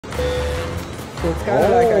So it's kind of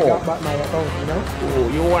like I got back my account, you know? Oh,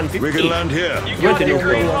 you want 50? We can land here. You got the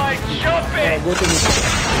green light, go to me.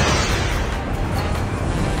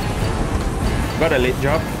 Got a late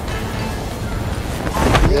job.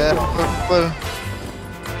 Yeah, purple.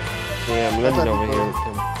 Yeah, I'm landing over here with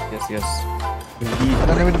him. Yes, yes. Indeed.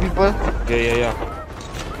 Landing with the people? Yeah.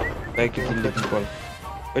 Like to kill the people.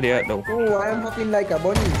 Where they at though? Oh, I am hopping like a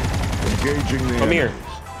bunny. Engaging the Come here. enemies.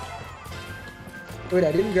 Wait,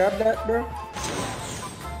 I didn't grab that, bro.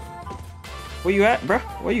 Where you at, bruh?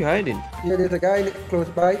 Where you hiding? Yeah, there's a guy close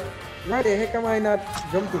by. Why the heck am I not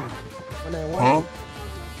jumping when I want?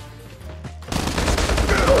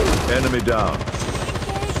 Enemy down.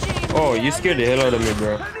 Oh, you scared the hell out of me,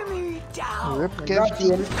 bro. Rip, Grab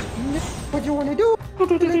you. What you wanna do?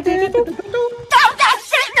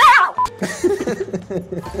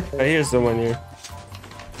 I hear someone here.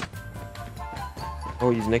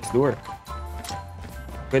 Oh, he's next door.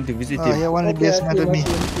 Went to visit him. Yeah, one in the basement with me.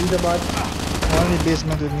 He's about. One in the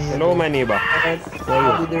basement with me. Hello, my neighbor.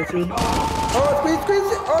 Oh, squeeze.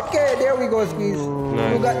 Okay, there we go, squeeze.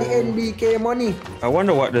 Nice. You got the NBK money. I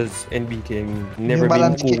wonder what does NBK mean. Never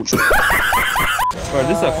been cool. Bro,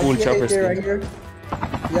 this is a cool chopper skin. Right here.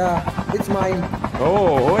 Yeah, it's mine.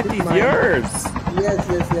 Oh, it is yours. Yes.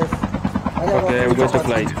 Okay, we're going to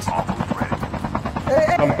fly.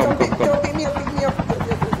 Hey, Come. Pick me up.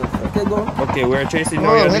 Okay, go. Okay, we're chasing Oh,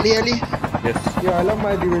 now. heli. Yes. Yeah, I love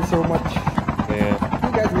my viewers so much. Yeah.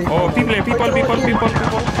 You guys make Oh, people.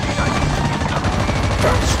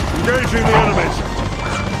 Engaging the enemies.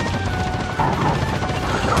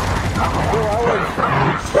 Yo, I was.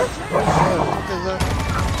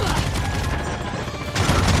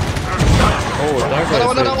 Oh, that's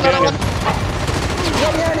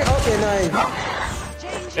Okay, nice.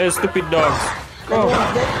 Hey, stupid dogs. Oh.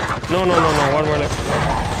 No. One more left.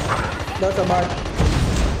 That's a bad.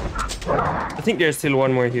 I think there's still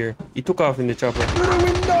one more here. He took off in the chopper. To the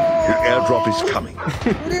window! Your airdrop is coming.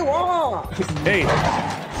 To the wall! Hey,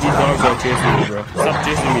 these dogs are chasing me, bro. Stop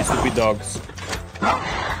chasing me, stupid dogs.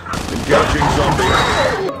 Engaging zombies.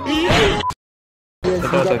 Yes, you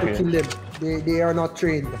got to okay. kill them. They are not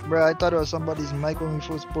trained. Bro, I thought it was somebody's mic when we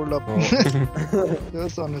first pulled up. Oh.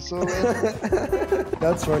 That sounded so weird.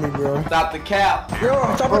 That's funny, bro. Stop the cap. Yo,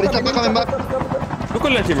 chopper coming back. We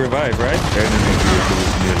could let him revive, right? Enemy vehicle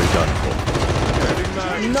is nearly done for.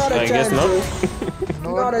 Not a I guess chance, not.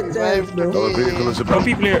 bro. Not a chance, bro. Our vehicle is No about.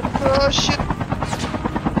 people here. Oh shit.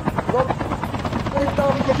 Go. Put it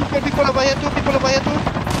down. People over here too.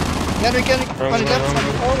 Henry, on the left.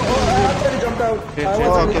 I already jumped out. Shit, I shit.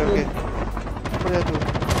 was Okay. already Over there too.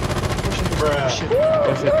 Shit.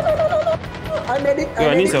 Oh shit. I made it. Yo,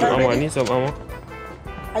 I need some ammo.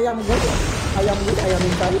 I am good. I am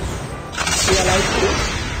inside. We are alive.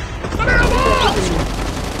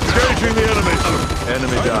 Engaging the enemies.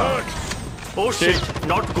 Enemy down. Oh shit,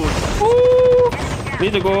 not good.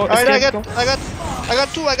 Need to go. Alright, escape. I got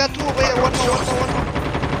two. Wait, one more.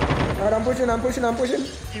 Alright, I'm pushing.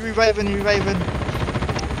 He reviving.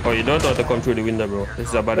 Oh, you don't have to come through the window, bro. This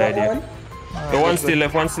is a bad That idea. one. The one still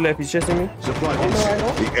left. He's chasing me. Supply I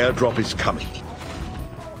know. The airdrop is coming.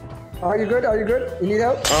 Are you good? You need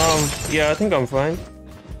help? Yeah, I think I'm fine.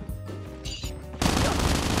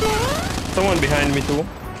 Someone behind me too.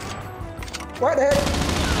 What the heck?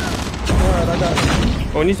 Alright, I got it.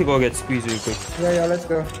 Oh, I need to go get squeezed real quick. Yeah, let's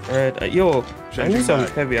go. Alright, yo, I need some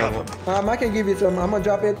heavy ammo. I can give you some. I'm gonna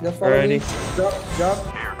drop it. Just follow Alrighty. me. Drop.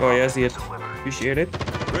 Oh, yeah, I see it. Appreciate it.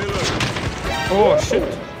 Oh, shit.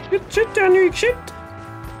 Shit, Yannick, shit.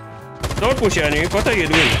 Don't push, Yannick. What are you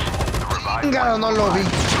doing? Gano, no lobby.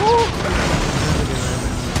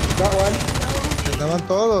 Got one. Estaban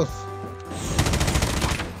todos.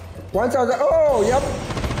 Once I was like, oh, yep.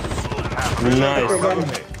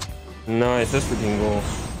 Nice, let's freaking go.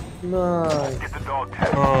 Nice.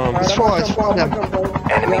 It's four them.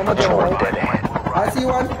 I see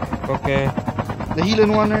one. Okay. The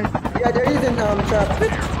healing one there. Yeah, there is in trap.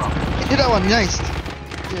 Hit that one, nice.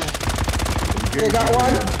 They got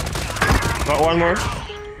one. Got one more.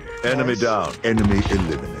 Enemy down. Enemy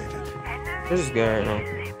eliminated. This is guy right now.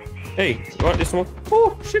 Hey, you want this smoke?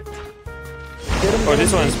 Oh, shit. Oh,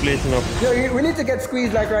 this one's splitting up. Yo, we need to get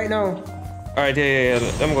squeezed like right now. Alright, yeah.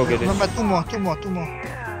 Let me go get it. Remember, two more.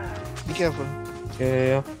 Be careful.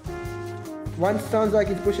 Yeah. One sounds like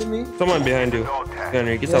he's pushing me. Someone behind you.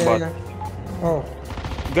 Yannick, it's a bot. Oh.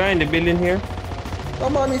 Guy in the building here.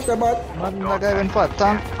 Come on, Mr. Bot. Man, that guy went for a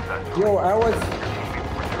tank. Yo, I was.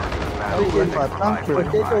 He went for a tank.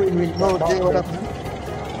 Potato in with No, Jay, what happened?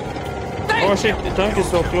 Oh shit, the tank is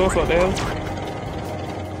so close, what the hell?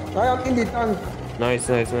 I am in the tank. Nice.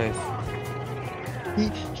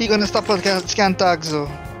 He gonna stop at scan tags though.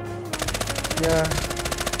 Yeah.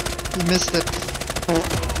 He missed it.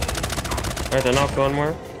 Alright, I knocked one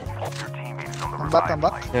more. I'm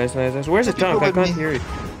back. Nice. Where's the tank? I can't hear it.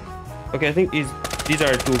 Okay, I think these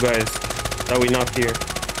are two guys that we knocked here.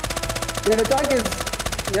 Yeah, the tank is.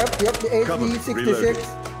 Yep, the HP66.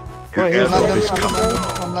 Oh, here's Airdrop one. is coming.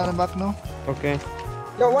 I'm landing back now. Okay.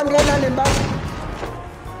 Yo, one guy landing back.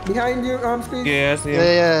 Behind you, Squeeze. Yeah, I see him.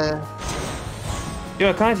 Yeah. Yo,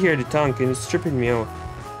 I can't hear the tank and it's tripping me out.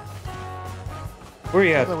 Where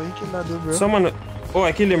you at? What you kill that dude, bro? Someone. Oh,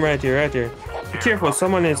 I killed him right here. Be careful,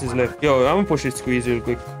 someone else is left. Yo, I'm gonna push it squeeze real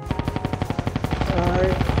quick.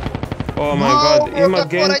 Alright. Oh my No, god, bro, him that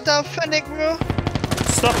again. one right there, Fennec, bro.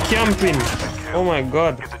 Stop camping. Oh my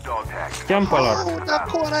god. Camp a lot. Oh, that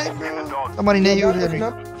corner, bro. Somebody near you, Henry.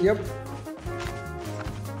 Yep.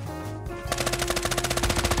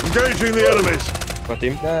 Engaging the enemies. Got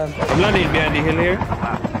him. Damn. I'm landing behind the hill here.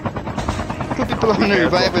 2 people are gonna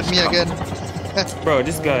revive with me again. Bro,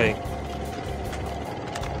 this guy.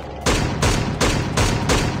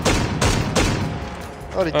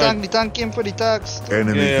 Oh, the tank came for the tags.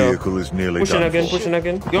 Enemy Yeah. vehicle is nearly Pushing done again, for. pushing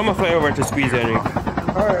again. Yo, I'm gonna fly over to squeeze Henry.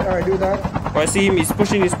 Alright, do that. Oh, I see him, he's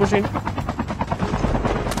pushing.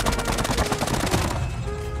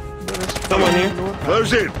 Someone here.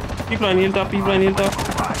 Close in. People on hilltop.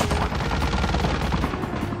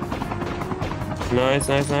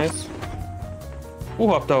 Nice. Who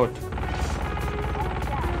hopped out?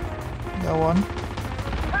 That one.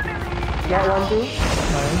 Got one too.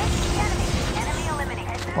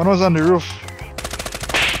 One was on the roof.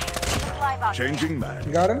 Changing mag.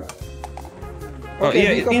 You got him? Oh Okay,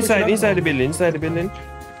 yeah, you can push inside it the building.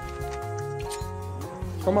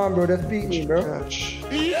 Come on, bro. Just beat me, bro. Gosh.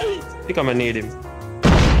 I think I'm gonna need him.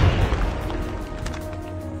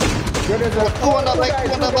 Yo, there's a Two on the back,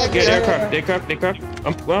 two on the back. Yeah, they cracked.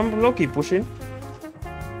 I'm low-key pushing.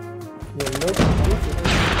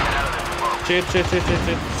 Shit.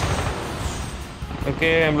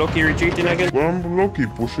 Okay, I'm low-key retreating again. I'm lucky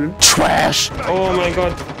pushing. Trash! Oh my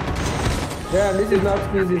god. Yeah, this is not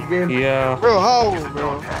Squeeze's game. Yeah. Bro, how,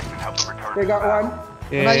 bro? They got one.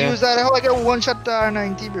 When I Yeah. use that, how I get one shot to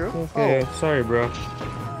R90, bro? Okay, sorry, bro.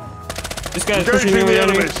 This guy's pushing Engaging me. the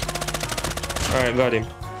enemies. Alright, got him.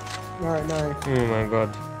 Alright, nice. Oh my god.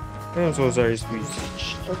 I'm so sorry, Squeeze.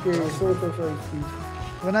 Okay, so sorry, Squeeze.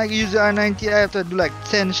 When I use the R90, I have to do like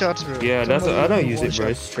 10 shots, bro. Yeah, I don't use it, bro.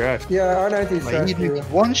 It's trash. Yeah, R90 is I trash, need me bro.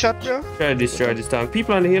 one shot, bro. Try to destroy this tank.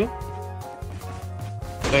 People on the hill.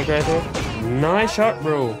 Like right there. Nice shot,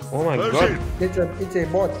 bro. Oh my Close god. in. It's a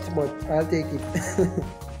bot, but I'll take it.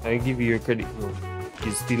 I give you your credit, bro.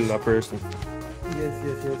 He's still a person. Yes.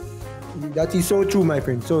 That is so true, my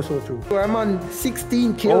friend. So true. I'm on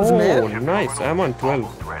 16 kills, Oh, man. nice. I'm on 12.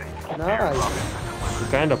 Nice. I'm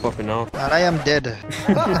kinda popping off. And I am dead.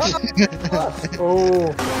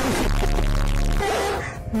 Oh.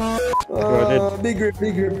 You're dead. Big grip.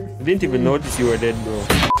 I didn't even notice you were dead, bro.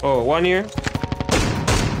 Oh, one here.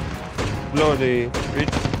 Below the bridge.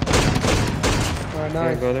 Oh, Yeah,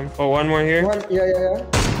 nice. got him. Oh, one more here. One, yeah.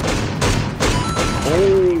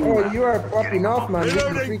 Oh, you are popping off, man. This is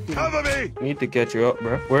Reloading. freaking. Cover me. Need to catch you up,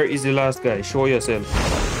 bro. Where is the last guy? Show yourself.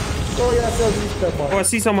 Show yourself, Mr. Oh, I Boss.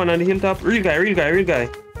 see someone on the hilltop. Real guy.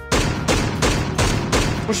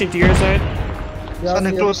 Pushing to your side. Yeah, I And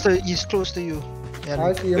see him. he's close to you. I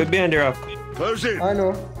Yeah, see We're him. behind the rock. Close in. I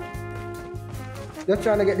know. Just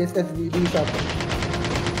trying to get this SVD shot.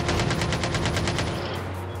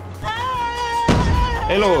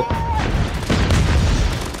 Hello.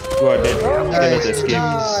 You are dead. Oh, You cannot escape.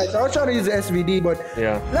 nice. I was trying to use the SVD, but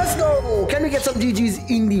Yeah. let's go. Can we get some GGs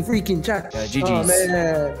in the freaking chat? Yeah, GGs. Oh,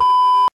 man.